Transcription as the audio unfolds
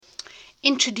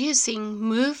Introducing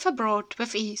Move Abroad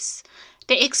with Ease,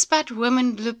 the Expat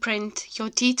Women Blueprint,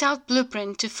 your detailed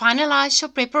blueprint to finalize your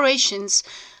preparations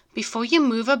before you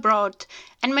move abroad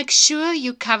and make sure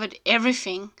you covered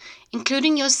everything,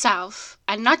 including yourself,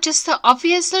 and not just the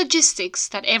obvious logistics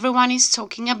that everyone is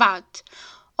talking about.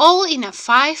 All in a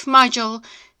 5-module,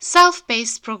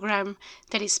 self-paced program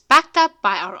that is backed up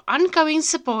by our ongoing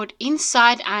support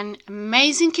inside an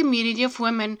amazing community of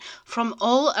women from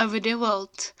all over the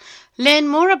world. Learn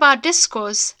more about this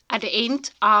course at the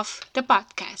end of the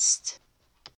podcast.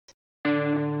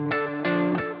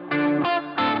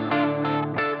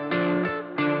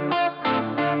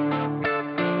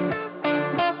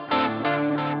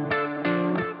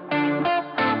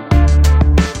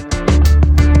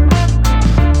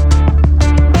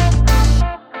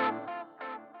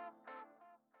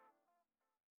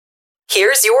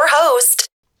 Here's your host.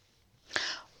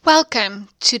 Welcome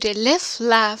to the Live,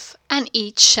 Laugh and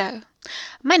Eat show.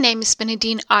 My name is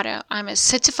Benedine Otto. I'm a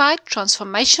certified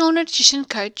transformational nutrition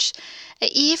coach, a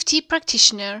EFT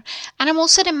practitioner, and I'm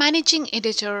also the managing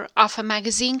editor of a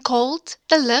magazine called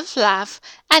the Live, Laugh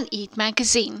and Eat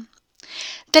magazine.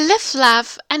 The Live,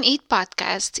 Laugh and Eat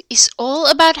podcast is all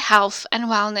about health and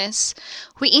wellness.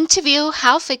 We interview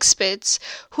health experts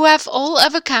who have all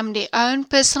overcome their own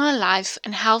personal life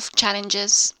and health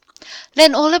challenges.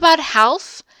 Learn all about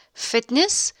health,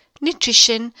 fitness,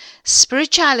 nutrition,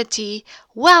 spirituality,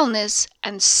 wellness,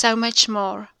 and so much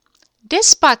more.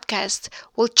 This podcast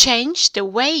will change the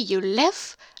way you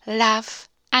live, laugh,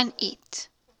 and eat.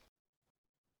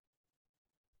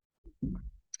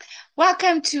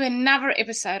 Welcome to another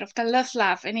episode of the Live,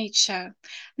 Laugh and Eat show.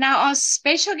 Now, our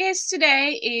special guest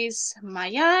today is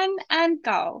Mayan and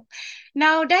Gal.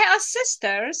 Now, they are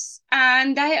sisters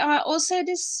and they are also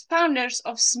the founders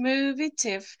of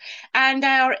Smoozitive, and they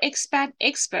are expat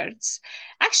experts.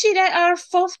 Actually, they are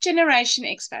 4th generation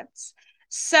expats.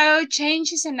 So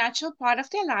change is a natural part of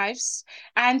their lives,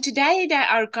 and today they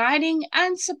are guiding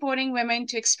and supporting women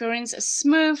to experience a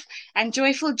smooth and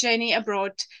joyful journey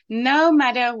abroad, no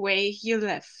matter where you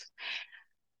live.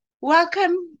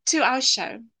 Welcome to our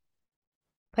show.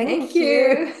 Thank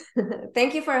you.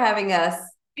 Thank you for having us.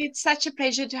 It's such a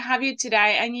pleasure to have you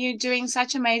today, and you're doing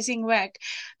such amazing work.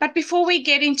 But before we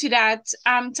get into that,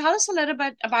 tell us a little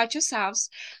bit about yourselves.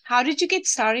 How did you get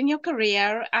started in your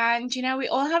career? And, we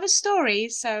all have a story,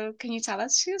 so can you tell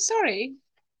us your story?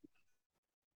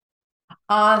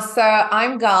 So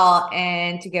I'm Gal,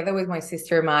 and together with my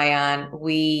sister Mayan,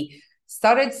 we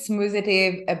started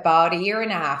Smoozitive about a year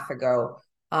and a half ago.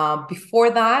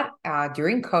 Before that,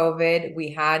 during COVID, we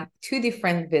had 2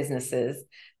 different businesses.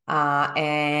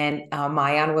 And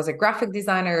Mayan was a graphic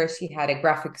designer. She had a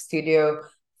graphic studio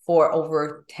for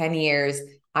over 10 years.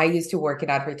 I used to work in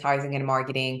advertising and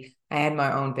marketing. I had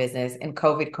my own business, and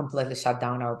COVID completely shut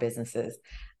down our businesses.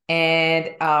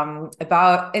 And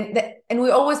we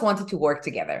always wanted to work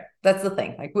together. That's the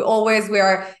thing. Like we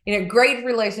are in a great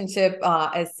relationship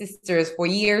as sisters for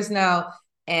years now,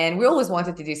 and we always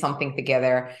wanted to do something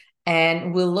together.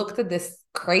 And we looked at this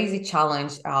crazy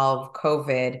challenge of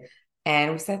COVID,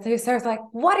 and we said to ourselves, like,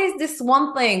 what is this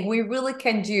one thing we really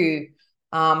can do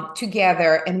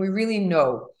together and we really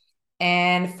know?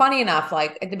 And funny enough,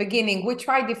 like at the beginning, we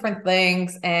tried different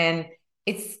things, and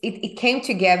it came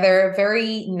together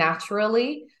very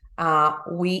naturally.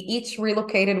 We each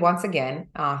relocated once again.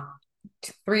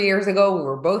 3 years ago, we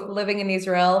were both living in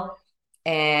Israel,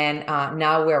 and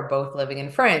now we're both living in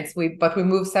France. But we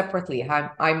moved separately.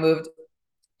 I moved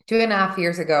 2.5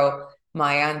 years ago.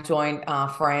 My aunt joined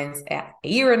France a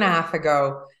year and a half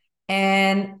ago,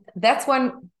 and that's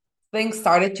when things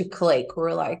started to click. We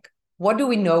were like, what do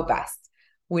we know best?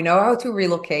 We know how to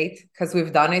relocate because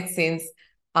we've done it since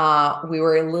we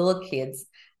were little kids.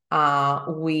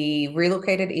 We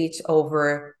relocated each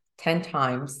over 10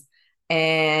 times.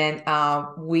 And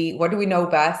what do we know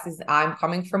best is I'm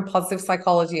coming from positive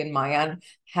psychology, and Mayan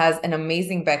has an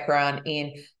amazing background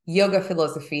in yoga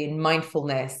philosophy and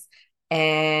mindfulness.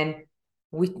 And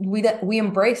we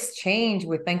embrace change.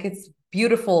 We think it's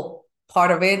beautiful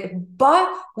part of it, but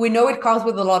we know it comes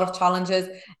with a lot of challenges.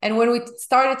 And when we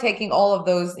started taking all of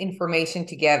those information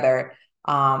together,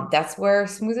 that's where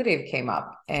Smoozitive came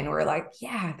up, and we're like,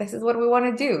 yeah, this is what we want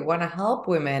to do. We want to help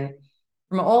women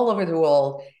from all over the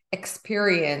world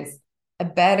experience a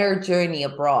better journey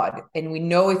abroad. And we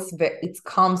know it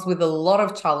comes with a lot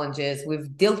of challenges.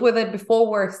 We've dealt with it before.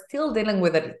 We're still dealing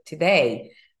with it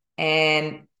today.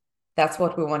 And that's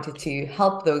what we wanted to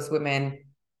help those women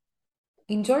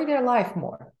enjoy their life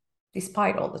more,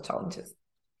 despite all the challenges.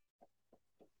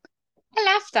 I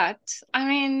love that. I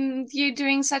mean, you're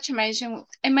doing such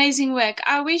amazing work.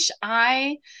 I wish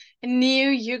I knew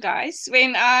you guys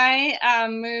when I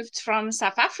moved from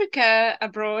South Africa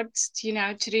abroad, to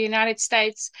the United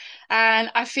States.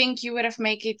 And I think you would have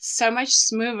made it so much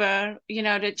smoother,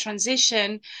 the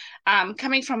transition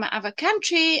coming from another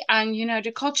country and,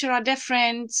 the culture are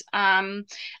different. And,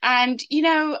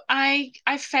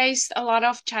 I faced a lot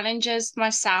of challenges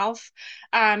myself,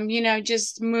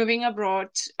 just moving abroad.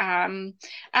 And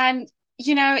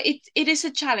it is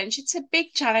a challenge. It's a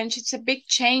big challenge. It's a big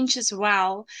change as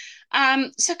well.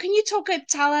 So can you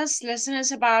tell us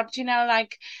listeners about,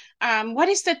 what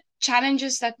is the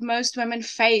challenges that most women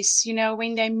face,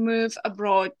 when they move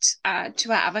abroad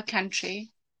to another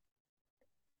country?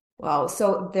 Wow.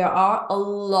 So there are a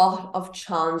lot of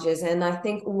challenges. And I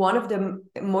think one of the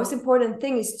most important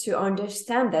thing is to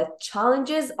understand that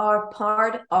challenges are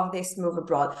part of this move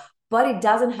abroad, but it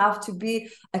doesn't have to be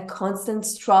a constant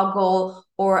struggle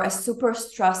or a super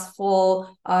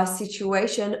stressful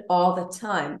situation all the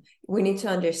time. We need to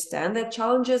understand that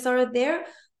challenges are there.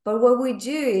 But what we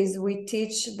do is we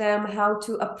teach them how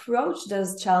to approach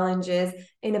those challenges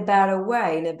in a better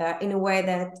way, in a way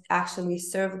that actually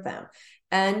serves them.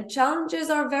 And challenges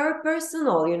are very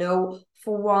personal.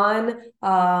 For one,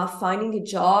 finding a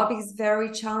job is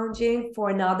very challenging. For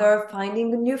another,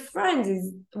 finding a new friend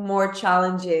is more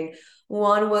challenging.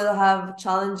 One will have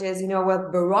challenges,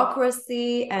 with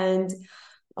bureaucracy and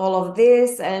all of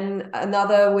this, and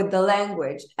another with the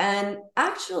language. And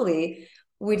actually,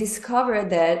 we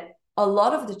discovered that a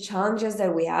lot of the challenges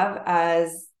that we have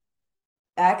as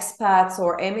expats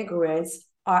or immigrants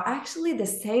are actually the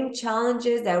same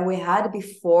challenges that we had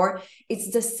before.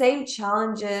 It's the same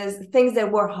challenges, things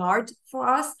that were hard for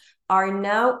us are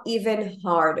now even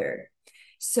harder.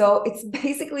 So it's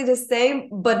basically the same,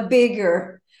 but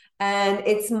bigger. And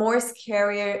it's more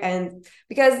scarier. And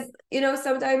because,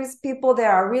 sometimes people that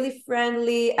are really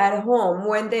friendly at home,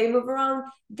 when they move around,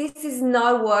 this is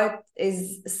not what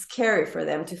is scary for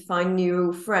them to find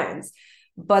new friends,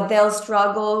 but they'll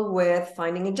struggle with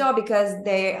finding a job because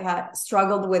they had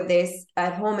struggled with this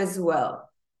at home as well.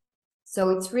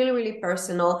 So it's really, really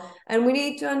personal. And we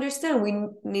need to understand, we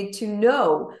need to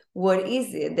know what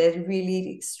is it that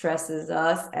really stresses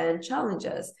us and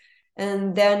challenges us.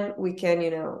 And then we can,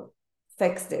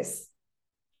 fix this.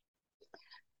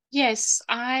 Yes,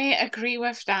 I agree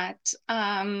with that.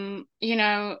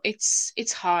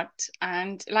 It's hard,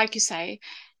 and like you say,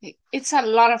 it's a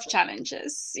lot of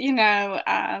challenges,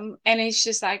 and it's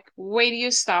just like, where do you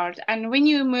start? And when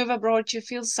you move abroad, you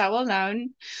feel so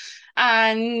alone.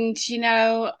 And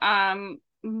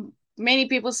many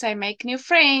people say make new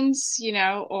friends,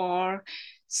 or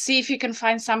see if you can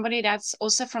find somebody that's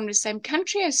also from the same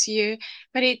country as you.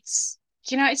 But it's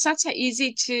not so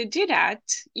easy to do that.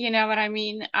 You know what I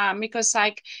mean? Because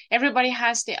like everybody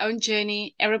has their own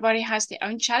journey, everybody has their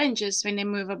own challenges when they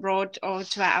move abroad or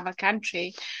to another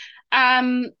country.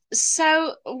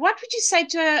 So what would you say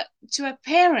to a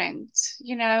parent,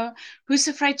 who's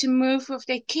afraid to move with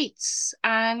their kids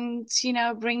and,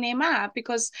 bring them up?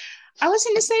 Because I was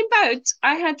in the same boat.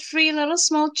 I had three little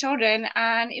small children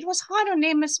and it was hard on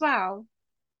them as well.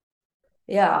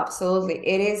 Yeah, absolutely.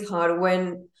 It is hard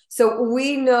so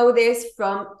we know this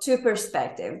from two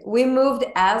perspectives. We moved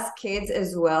as kids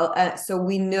as well. So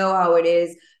we know how it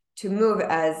is to move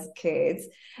as kids.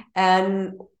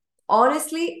 And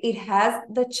honestly, it has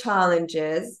the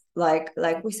challenges, like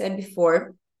we said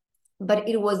before, but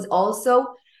it was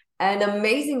also an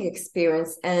amazing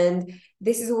experience. And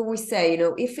this is what we say,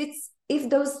 if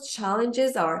those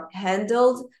challenges are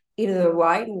handled in the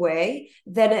right way,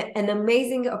 then an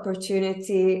amazing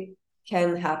opportunity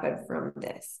can happen from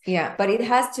this. Yeah. But it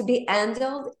has to be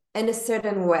handled in a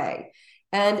certain way.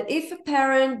 And if a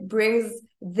parent brings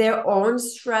their own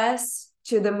stress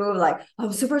to the move, like,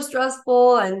 I'm super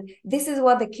stressful, and this is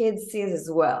what the kids sees as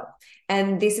well.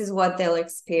 And this is what they'll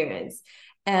experience.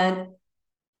 And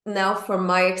now, from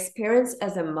my experience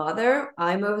as a mother,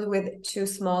 I moved with my two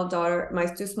small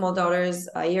daughters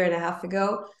a year and a half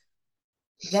ago.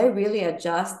 They really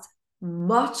adjust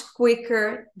much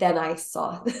quicker than I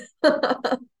thought.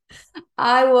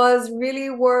 I was really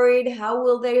worried, how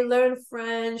will they learn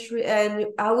French and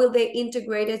how will they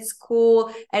integrate at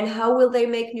school and how will they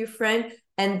make new friends?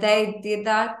 And they did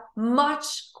that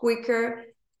much quicker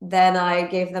than I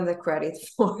gave them the credit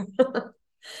for.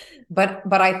 But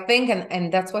I think,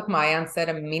 and that's what Mayan said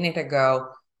a minute ago,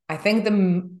 I think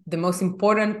the most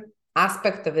important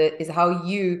aspect of it is how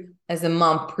you as a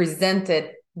mom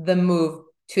presented the move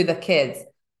to the kids.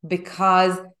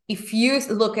 Because if you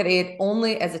look at it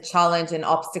only as a challenge and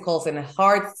obstacles and a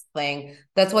hard thing,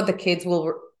 that's what the kids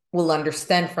will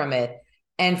understand from it.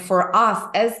 And for us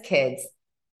as kids,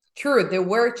 true, there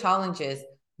were challenges,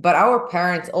 but our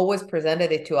parents always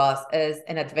presented it to us as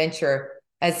an adventure,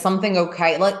 as something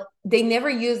okay. Like they never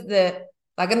used at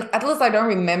least I don't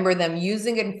remember them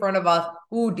using it in front of us.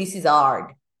 Ooh, this is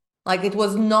hard. Like it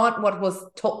was not what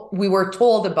we were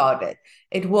told about it.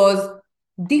 It was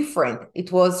different.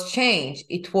 It was change.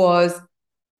 It was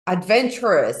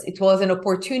adventurous. It was an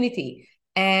opportunity.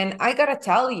 And I gotta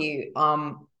tell you,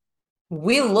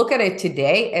 we look at it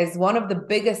today as one of the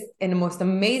biggest and most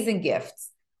amazing gifts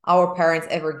our parents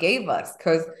ever gave us,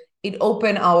 because it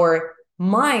opened our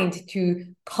mind to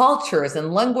cultures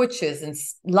and languages and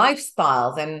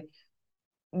lifestyles and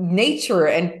nature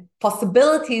and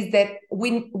possibilities that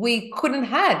we couldn't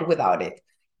had without it.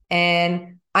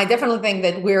 And I definitely think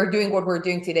that we're doing what we're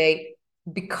doing today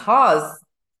because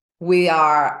we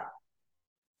are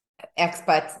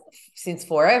expats since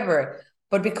forever,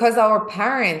 but because our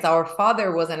parents, our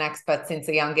father was an expat since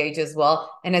a young age as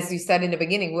well. And as you said in the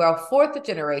beginning, we are fourth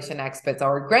generation expats.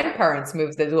 Our grandparents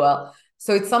moved as well.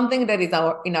 So it's something that is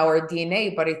in our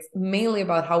DNA, but it's mainly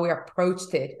about how we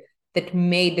approached it that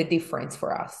made the difference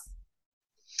for us.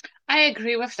 I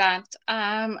agree with that.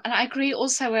 And I agree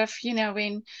also with,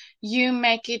 when you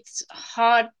make it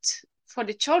hard for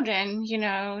the children,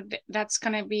 that's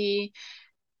going to be,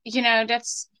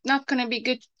 that's not going to be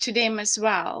good to them as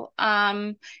well.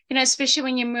 Especially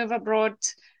when you move abroad,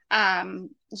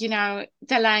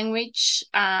 the language,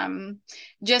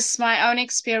 just my own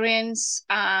experience.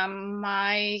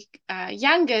 My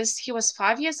youngest, he was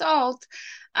 5 years old.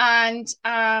 And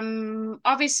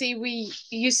obviously, we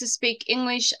used to speak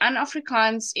English and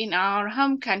Afrikaans in our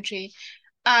home country.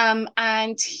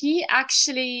 And he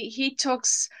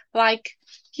talks like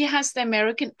he has the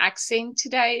American accent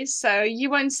today, so you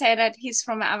won't say that he's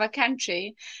from another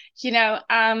country,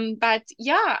 but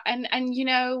yeah, and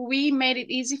we made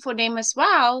it easy for them as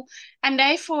well, and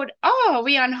they thought, oh,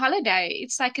 we're on holiday,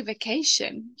 it's like a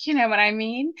vacation, you know what I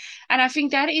mean? And I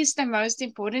think that is the most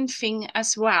important thing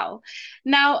as well.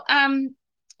 Now,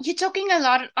 you're talking a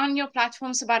lot on your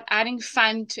platforms about adding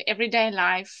fun to everyday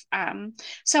life.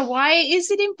 So why is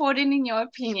it important in your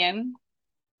opinion?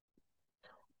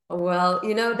 Well,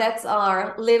 that's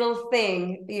our little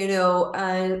thing,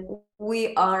 and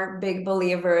we are big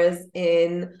believers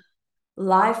in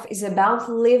life is about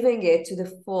living it to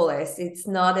the fullest. It's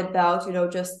not about,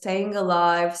 just staying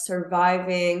alive,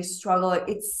 surviving, struggling.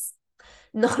 It's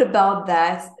not about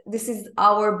that. This is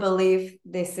our belief.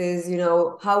 This is,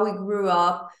 how we grew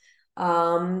up.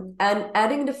 And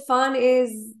adding the fun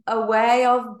is a way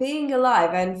of being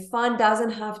alive. And fun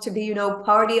doesn't have to be,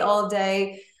 party all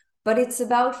day, but it's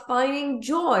about finding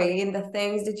joy in the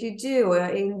things that you do,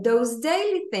 in those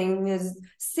daily things,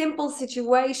 simple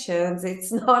situations.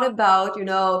 It's not about,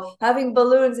 having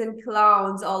balloons and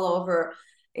clowns all over.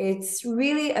 It's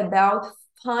really about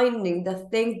finding the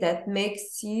things that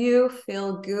makes you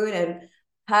feel good and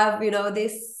have,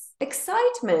 this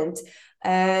excitement.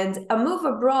 And a move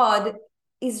abroad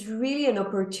is really an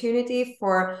opportunity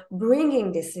for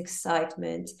bringing this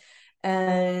excitement.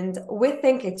 And we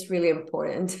think it's really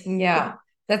important. Yeah,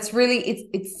 that's really,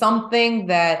 it's something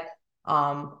that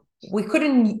we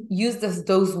couldn't use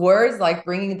those words like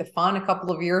bringing the fun a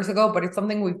couple of years ago, but it's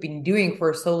something we've been doing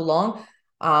for so long.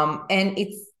 And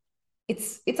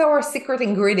it's our secret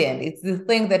ingredient. It's the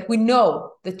thing that we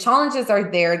know the challenges are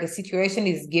there, the situation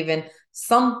is given.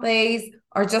 Some days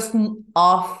are just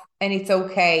off and it's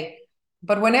okay.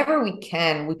 But whenever we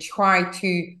can, we try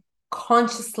to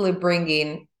consciously bring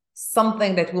in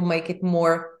something that will make it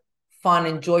more fun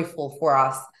and joyful for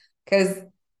us. Because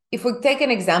if we take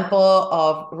an example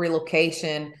of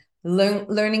relocation,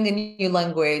 learning a new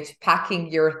language,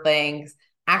 packing your things,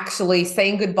 actually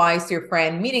saying goodbyes to your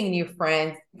friend, meeting new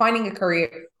friends, finding a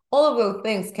career, all of those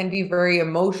things can be very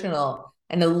emotional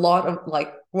and a lot of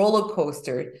like roller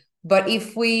coaster. But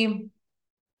if we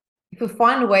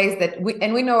find ways that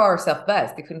we know ourselves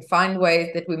best, if we find ways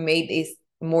that we made this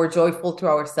more joyful to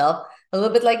ourselves, a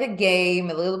little bit like a game,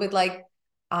 a little bit like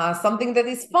something that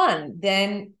is fun,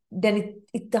 then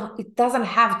it doesn't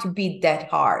have to be that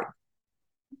hard.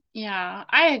 Yeah,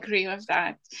 I agree with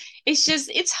that.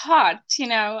 It's hard,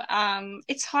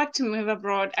 it's hard to move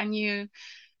abroad and you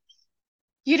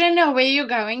don't know where you're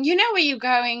going. You know where you're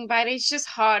going, but it's just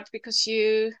hard because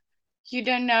you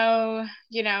don't know,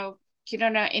 you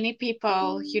don't know any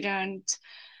people. You don't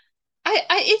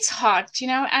it's hard,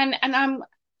 and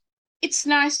it's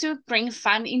nice to bring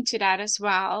fun into that as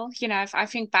well. If I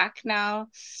think back now,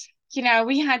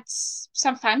 we had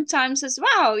some fun times as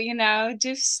well,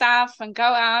 do stuff and go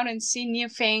out and see new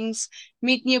things,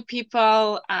 meet new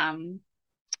people.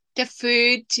 the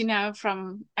food,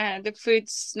 from the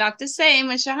food's not the same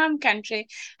as your home country.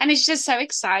 And it's just so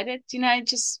excited,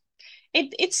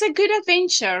 it's a good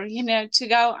adventure, to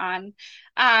go on.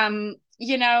 And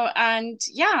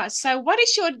yeah, so what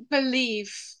is your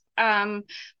belief?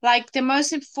 Like the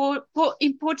most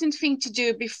important thing to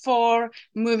do before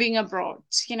moving abroad?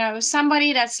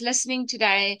 Somebody that's listening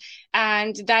today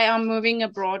and they are moving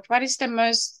abroad, what is the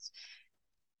most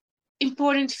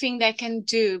important thing they can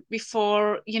do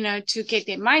before, to get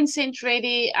their mindset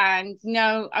ready and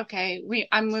know, okay,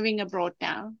 I'm moving abroad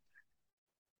now?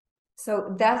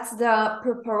 So that's the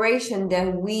preparation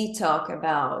that we talk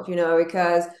about,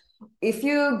 because if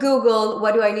you Google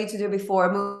what do I need to do before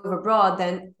I move abroad,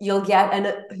 then you'll get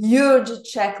a huge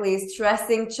checklist,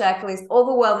 stressing checklist,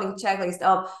 overwhelming checklist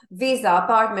of visa,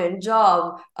 apartment,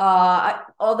 job,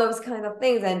 all those kind of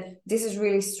things. And this is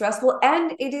really stressful,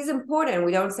 and it is important.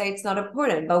 We don't say it's not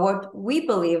important, but what we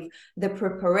believe the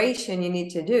preparation you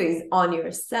need to do is on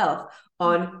yourself,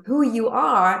 on who you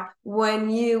are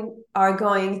when you are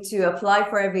going to apply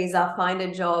for a visa, find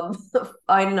a job,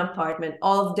 find an apartment,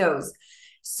 all of those.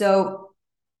 So,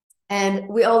 and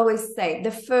we always say the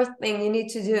first thing you need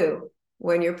to do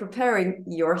when you're preparing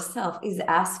yourself is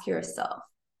ask yourself,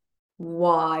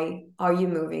 why are you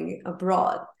moving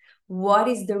abroad? What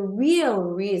is the real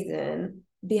reason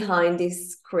behind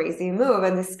this crazy move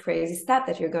and this crazy step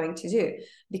that you're going to do?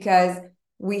 Because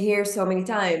we hear so many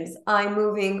times, I'm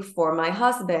moving for my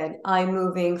husband, I'm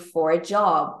moving for a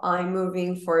job, I'm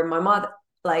moving for my mother,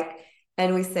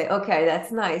 and we say, okay,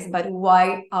 that's nice, but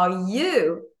why are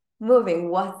you moving?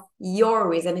 What's your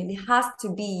reason? It has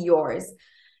to be yours.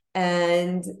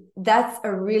 And that's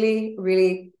a really,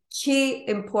 really key,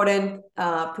 important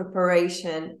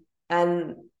preparation,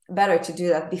 and better to do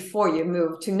that before you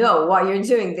move, to know why you're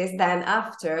doing this than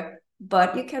after,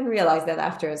 but you can realize that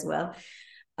after as well.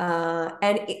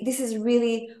 This is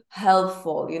really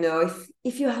helpful,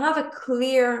 if you have a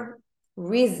clear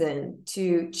reason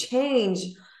to change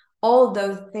all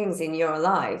those things in your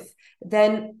life,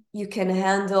 then you can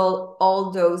handle all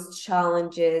those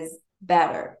challenges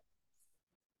better.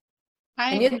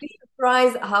 And you'd be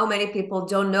surprised how many people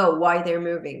don't know why they're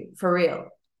moving, for real.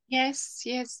 Yes,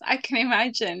 I can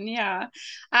imagine. Yeah.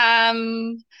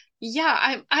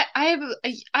 Yeah,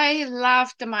 I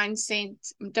love the mindset,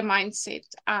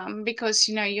 because,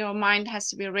 your mind has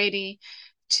to be ready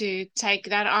to take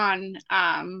that on.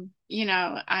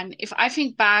 And if I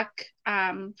think back,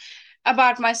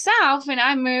 about myself, when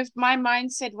I moved, my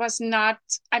mindset was not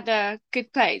at a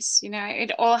good place.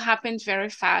 It all happened very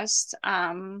fast.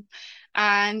 And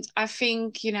I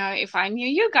think, if I knew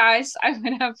you guys, I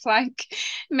would have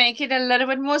make it a little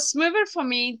bit more smoother for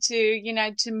me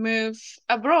to move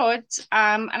abroad.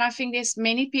 And I think there's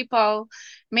many people,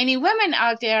 many women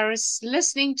out there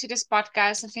listening to this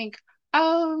podcast and think,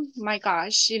 oh my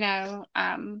gosh,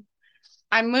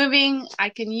 I'm moving, I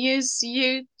can use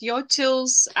your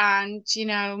tools and,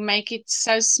 make it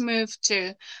so smooth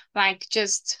to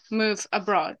just move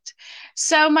abroad.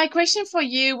 So my question for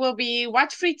you will be,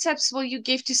 what 3 tips will you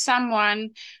give to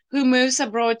someone who moves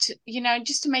abroad,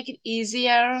 just to make it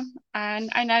easier? And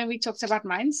I know we talked about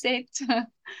mindset.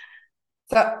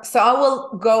 So I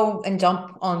will go and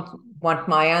jump on what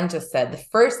Mayan just said. The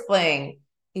first thing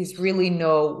is really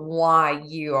know why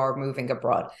you are moving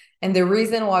abroad. And the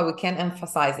reason why we can't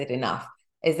emphasize it enough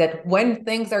is that when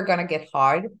things are going to get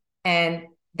hard, and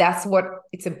that's what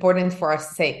it's important for us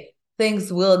to say,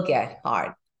 things will get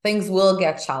hard. Things will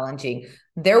get challenging.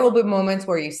 There will be moments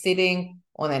where you're sitting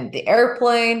on the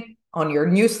airplane, on your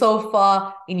new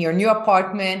sofa, in your new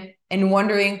apartment, and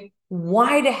wondering,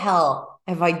 why the hell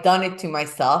have I done it to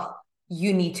myself?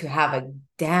 You need to have a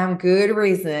damn good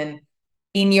reason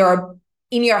in your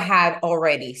head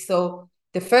already. So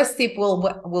the first tip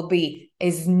will be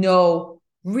is know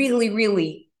really,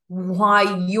 really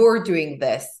why you're doing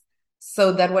this,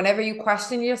 so that whenever you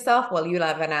question yourself, well, you'll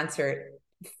have an answer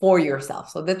for yourself.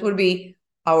 So that would be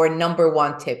our number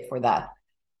one tip for that.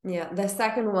 Yeah. The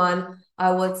second one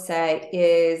I would say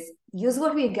is use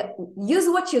what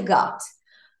you got.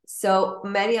 So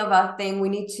many of us think we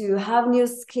need to have new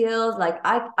skills. Like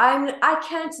I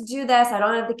can't do this. I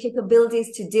don't have the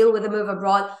capabilities to deal with a move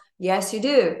abroad. Yes, you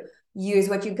do. Use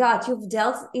what you got. You've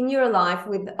dealt in your life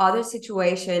with other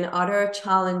situation, other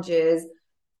challenges.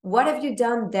 What have you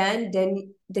done then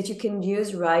that you can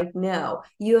use right now?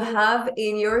 You have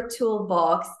in your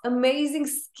toolbox amazing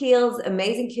skills,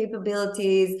 amazing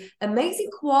capabilities, amazing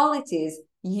qualities.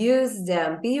 Use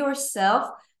them. Be yourself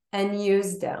and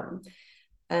use them.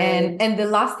 And the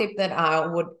last tip that I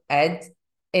would add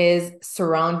is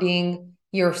surrounding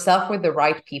yourself with the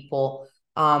right people.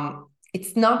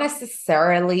 it's not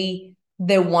necessarily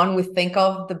the one we think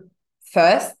of the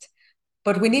first,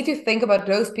 but we need to think about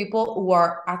those people who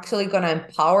are actually going to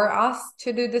empower us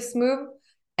to do this move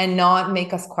and not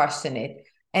make us question it.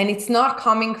 And it's not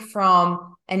coming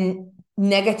from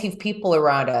negative people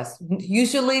around us.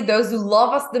 Usually those who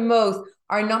love us the most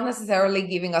are not necessarily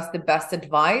giving us the best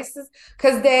advice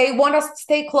because they want us to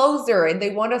stay closer and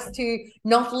they want us to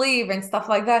not leave and stuff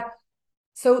like that.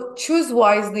 So choose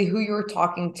wisely who you're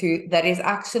talking to that is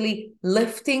actually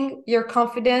lifting your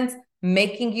confidence,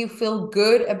 making you feel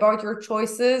good about your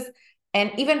choices.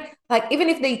 And even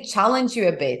if they challenge you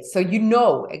a bit, so you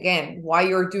know, again, why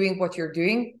you're doing what you're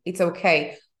doing, it's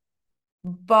okay.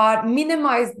 But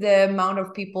minimize the amount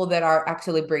of people that are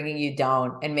actually bringing you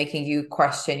down and making you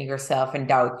question yourself and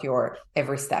doubt your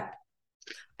every step.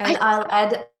 And I'll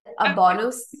add a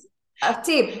bonus, a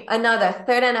tip, another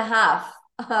third and a half.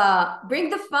 Bring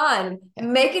the fun,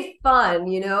 make it fun,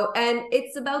 and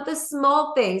it's about the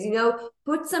small things,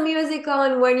 put some music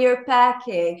on when you're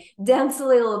packing, dance a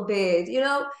little bit,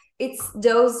 it's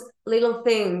those little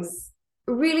things,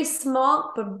 really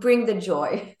small, but bring the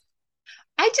joy.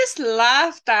 I just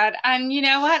laughed at, and you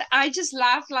know what? I just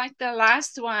laughed like the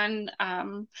last one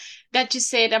that you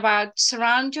said about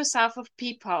surround yourself with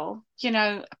people,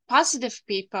 positive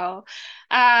people.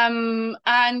 And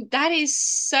that is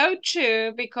so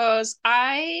true because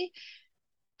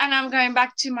and I'm going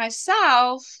back to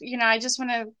myself, I just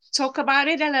want to talk about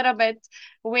it a little bit.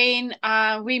 When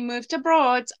we moved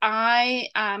abroad, I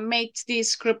met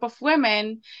this group of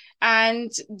women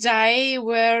and they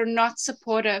were not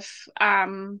supportive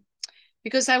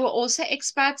because they were also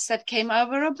expats that came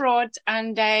over abroad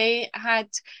and they had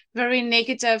very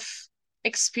negative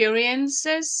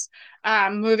experiences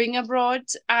moving abroad,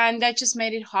 and that just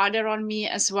made it harder on me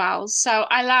as well. So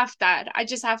I love that. I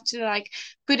just have to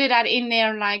put it out in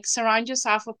there, surround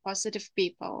yourself with positive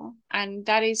people, and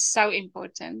that is so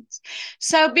important.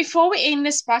 So before we end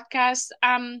this podcast,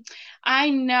 I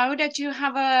know that you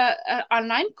have a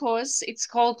online course. It's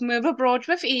called Move Abroad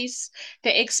with Ease,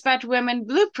 the Expat Women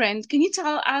Blueprint. Can you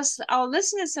tell us, our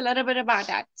listeners, a little bit about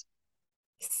that?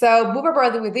 So Move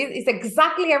Abroad with Ease is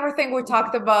exactly everything we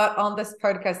talked about on this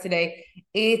podcast today.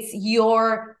 It's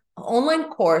your online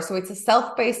course. So it's a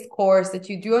self-paced course that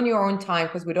you do on your own time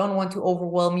because we don't want to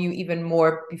overwhelm you even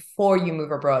more before you move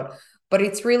abroad. But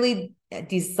it's really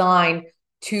designed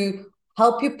to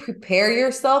help you prepare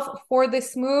yourself for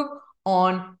this move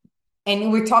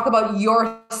and we talk about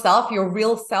yourself, your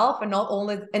real self, and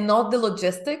not the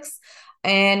logistics,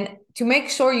 and to make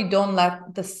sure you don't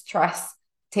let the stress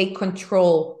take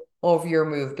control of your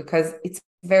move because it's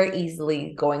very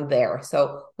easily going there.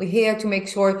 So we're here to make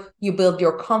sure you build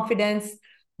your confidence,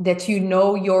 that you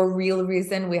know your real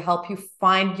reason. We help you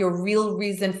find your real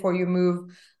reason for your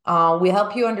move. We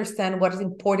help you understand what is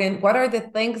important. What are the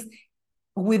things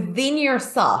within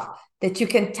yourself that you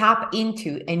can tap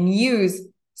into and use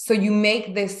so you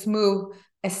make this move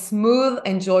a smooth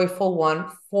and joyful one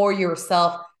for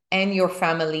yourself and your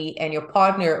family and your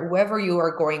partner, whoever you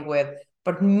are going with,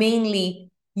 but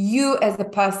mainly you as a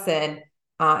person,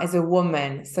 as a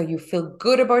woman, so you feel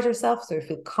good about yourself, so you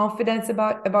feel confident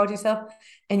about yourself,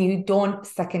 and you don't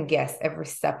second guess every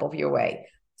step of your way.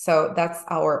 So that's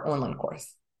our online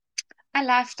course. I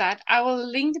love that. I will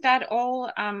link that all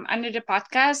under the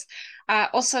podcast.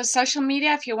 Also, social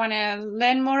media, if you want to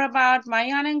learn more about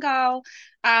Mayan and Gal,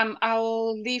 I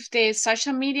will leave the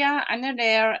social media under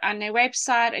there and their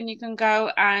website, and you can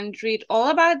go and read all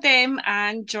about them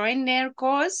and join their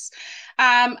course.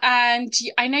 And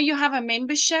I know you have a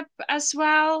membership as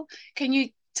well. Can you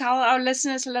tell our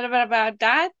listeners a little bit about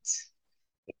that?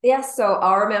 Yes, so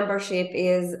our membership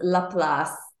is La Place,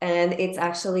 and it's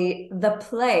actually the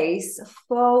place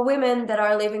for women that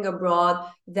are living abroad.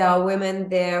 There are women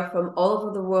there from all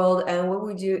over the world, and what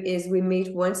we do is we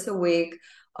meet once a week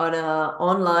on an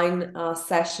online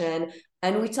session,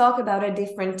 and we talk about a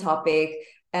different topic.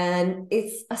 And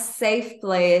it's a safe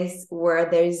place where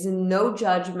there is no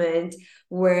judgment,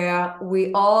 where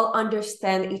we all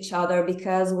understand each other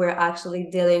because we're actually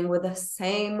dealing with the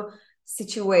same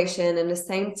situation and the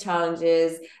same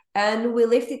challenges, and we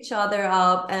lift each other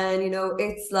up. And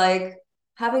it's like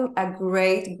having a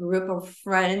great group of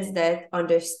friends that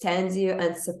understands you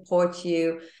and support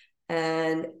you,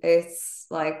 and it's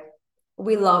like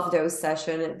we love those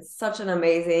sessions. It's such an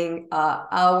amazing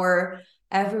hour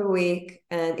every week,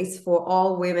 and it's for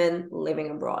all women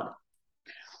living abroad.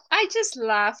 I just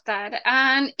love that.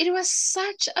 And it was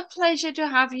such a pleasure to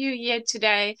have you here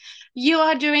today. You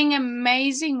are doing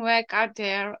amazing work out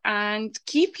there and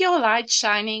keep your light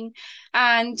shining.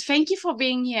 And thank you for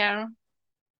being here.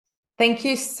 Thank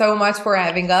you so much for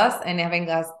having us and having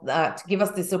us to give us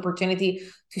this opportunity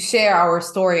to share our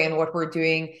story and what we're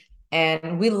doing.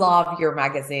 And we love your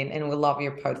magazine and we love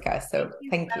your podcast. So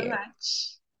thank you.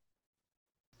 Much.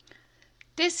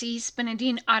 This is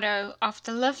Benedine Otto of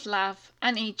the Live, Love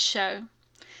and Eat show.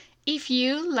 If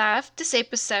you loved this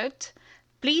episode,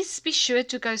 please be sure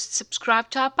to go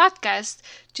subscribe to our podcast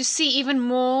to see even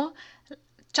more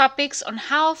topics on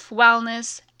health,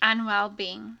 wellness, and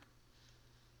well-being.